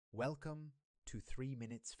Welcome to 3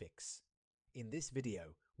 Minutes Fix. In this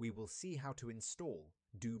video, we will see how to install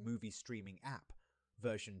DoooMovie Streaming app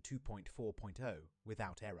version 2.4.0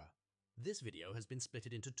 without error. This video has been split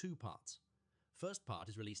into two parts. First part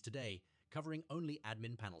is released today, covering only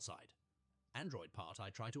admin panel side. Android part I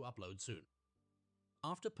try to upload soon.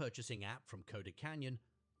 After purchasing app from CodeCanyon,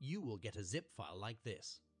 you will get a zip file like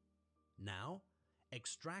this. Now,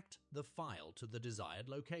 extract the file to the desired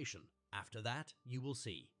location. After that, you will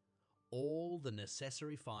see all the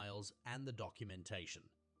necessary files and the documentation.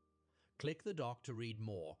 Click the doc to read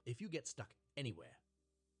more if you get stuck anywhere.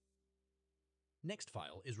 Next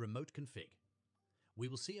file is remote config. We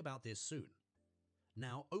will see about this soon.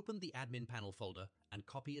 Now open the admin panel folder and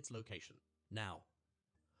copy its location. Now,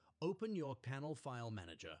 open your panel file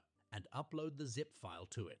manager and upload the zip file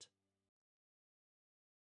to it.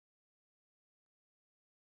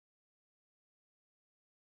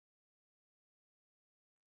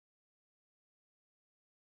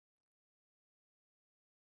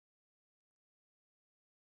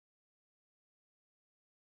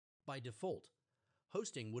 By default,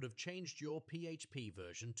 hosting would have changed your PHP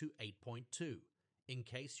version to 8.2 in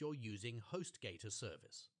case you're using HostGator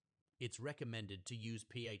service. It's recommended to use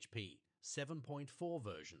PHP 7.4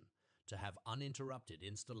 version to have uninterrupted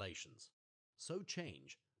installations. So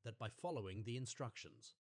change that by following the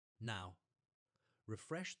instructions. Now,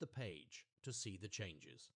 refresh the page to see the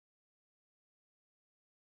changes.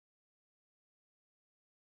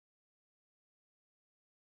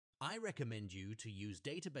 I recommend you to use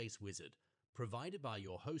Database Wizard provided by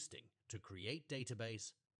your hosting to create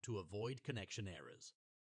database to avoid connection errors.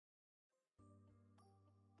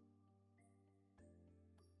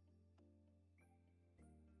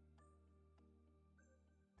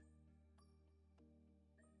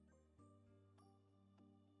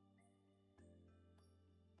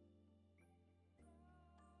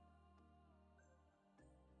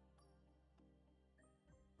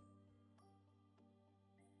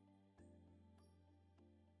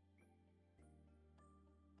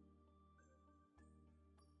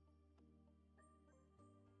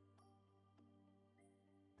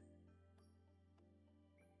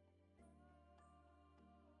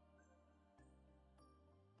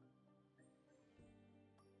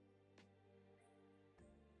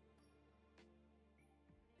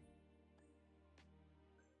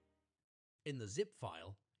 In the zip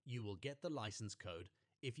file, you will get the license code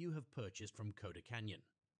if you have purchased from CodeCanyon.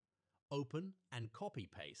 Open and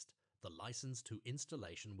copy-paste the license to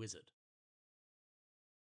Installation Wizard.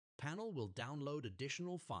 Panel will download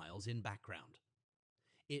additional files in background.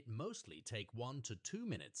 It mostly take 1 to 2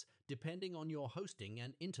 minutes depending on your hosting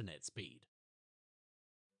and internet speed.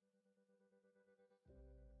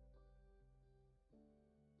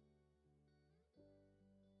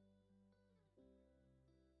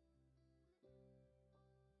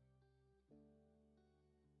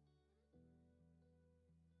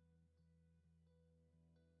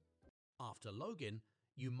 After login,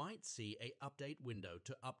 you might see an update window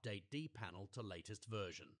to update dpanel to latest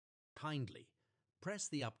version. Kindly press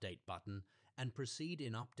the update button and proceed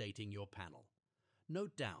in updating your panel.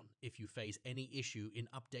 Note down if you face any issue in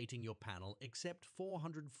updating your panel except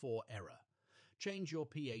 404 error. Change your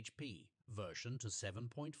PHP version to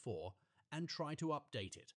 7.4 and try to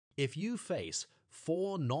update it. If you face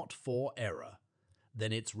 404 error,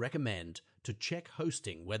 then it's recommend to check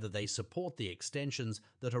hosting whether they support the extensions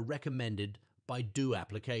that are recommended by Doo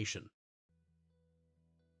application.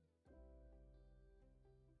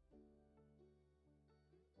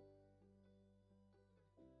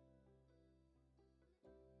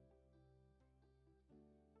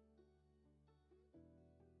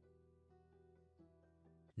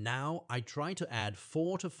 Now I try to add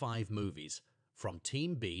 4 to 5 movies from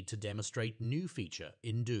Team B to demonstrate new feature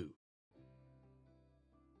in Doo.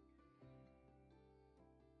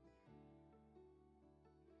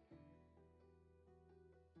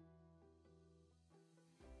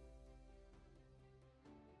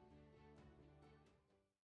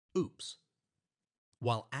 Oops.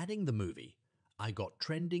 While adding the movie, I got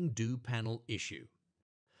trending Doo panel issue.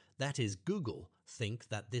 That is, Google think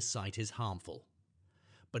that this site is harmful.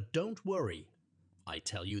 But don't worry, I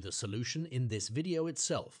tell you the solution in this video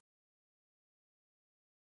itself.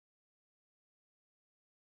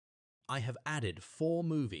 I have added 4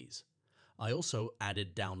 movies. I also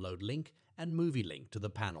added download link and movie link to the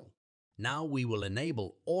panel. Now we will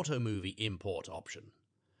enable Auto Movie Import option.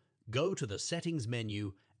 Go to the Settings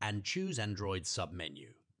menu and choose Android submenu.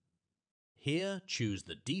 Here, choose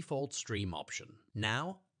the default stream option.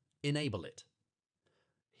 Now, enable it.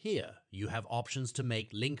 Here, you have options to make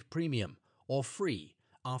link premium or free.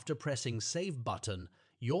 After pressing Save button,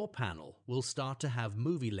 your panel will start to have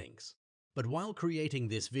movie links. But while creating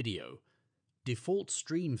this video, default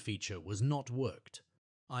stream feature was not worked.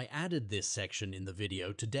 I added this section in the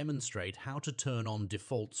video to demonstrate how to turn on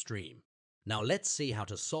default stream. Now let's see how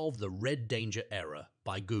to solve the red danger error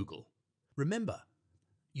by Google. Remember,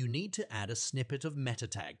 you need to add a snippet of meta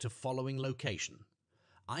tag to following location.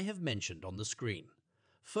 I have mentioned on the screen.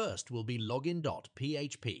 First will be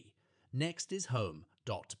login.php, next is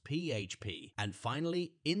home.php, and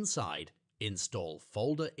finally inside install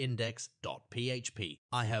folder index.php.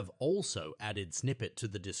 I have also added snippet to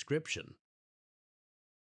the description.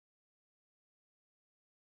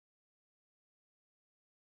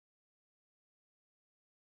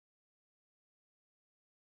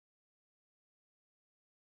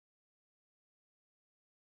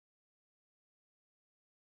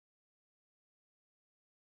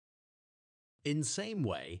 In same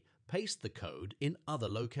way, paste the code in other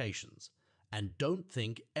locations, and don't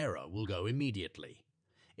think error will go immediately.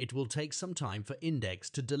 It will take some time for index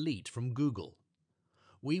to delete from Google.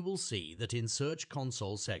 We will see that in Search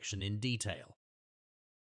Console section in detail.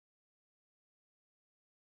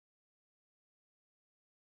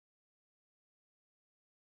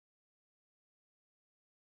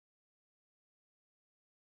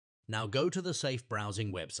 Now go to the safe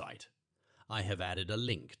browsing website. I have added a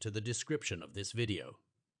link to the description of this video.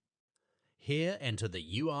 Here enter the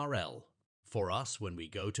URL. For us, when we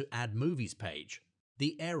go to Add Movies page,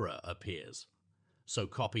 the error appears. So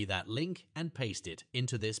copy that link and paste it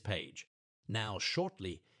into this page. Now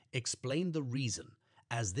shortly explain the reason,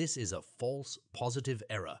 as this is a false positive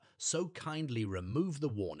error, so kindly remove the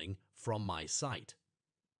warning from my site.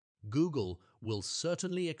 Google will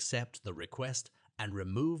certainly accept the request and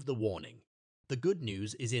remove the warning. The good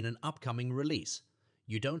news is in an upcoming release.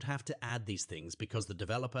 You don't have to add these things because the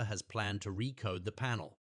developer has planned to recode the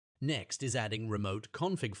panel. Next is adding remote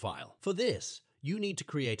config file. For this, you need to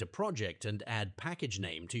create a project and add package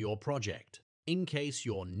name to your project. In case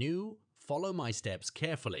you're new, follow my steps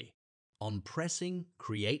carefully. On pressing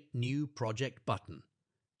Create New Project button,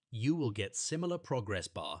 you will get similar progress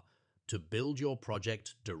bar to build your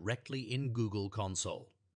project directly in Google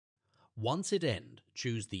Console. Once it ends,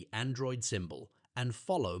 choose the Android symbol and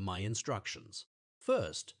follow my instructions.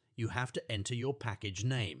 First, you have to enter your package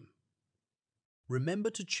name. Remember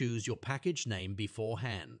to choose your package name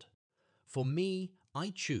beforehand. For me,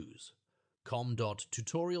 I choose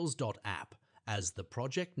com.tutorials.app as the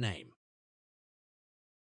project name.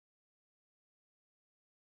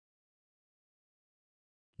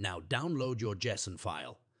 Now download your JSON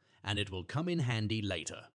file, and it will come in handy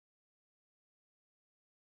later.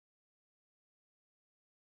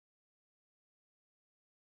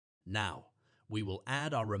 Now, we will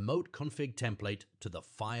add our remote config template to the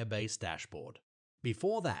Firebase dashboard.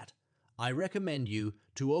 Before that, I recommend you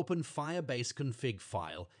to open Firebase config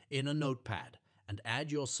file in a notepad and add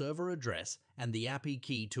your server address and the API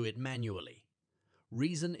key to it manually.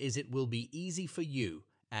 Reason is it will be easy for you,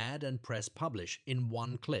 add and press publish in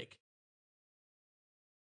one click.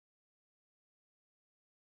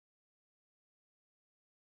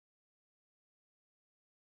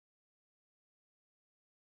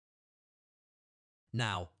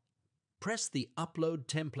 Now, press the Upload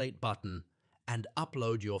Template button and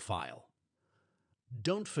upload your file.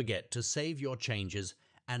 Don't forget to save your changes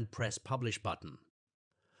and press Publish button.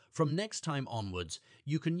 From next time onwards,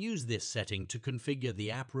 you can use this setting to configure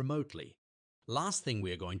the app remotely. Last thing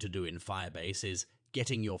we are going to do in Firebase is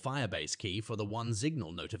getting your Firebase key for the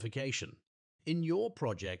onesignal notification. In your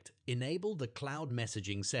project, enable the cloud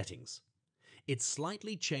messaging settings. It's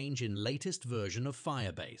slightly changed in latest version of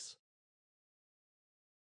Firebase.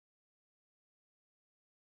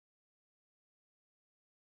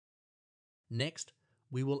 Next,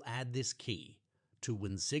 we will add this key to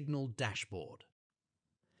onesignal dashboard.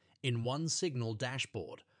 In onesignal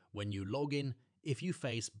dashboard, when you log in, if you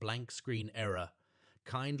face blank screen error,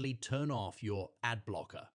 kindly turn off your ad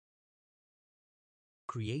blocker.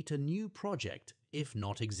 Create a new project if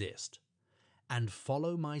not exist, and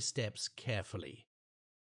follow my steps carefully.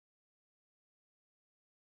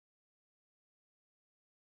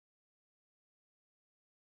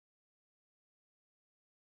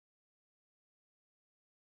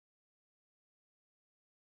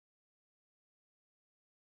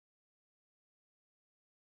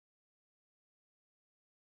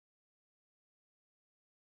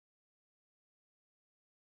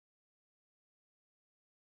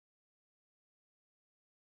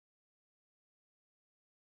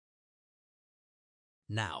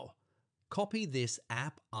 Now, copy this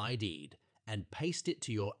app ID'd and paste it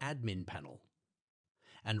to your admin panel.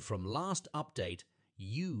 And from last update,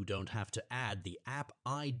 you don't have to add the app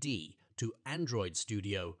ID to Android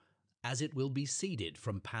Studio, as it will be seeded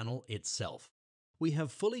from panel itself. We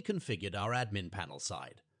have fully configured our admin panel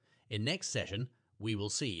side. In next session, we will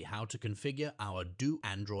see how to configure our Doo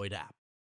Android app.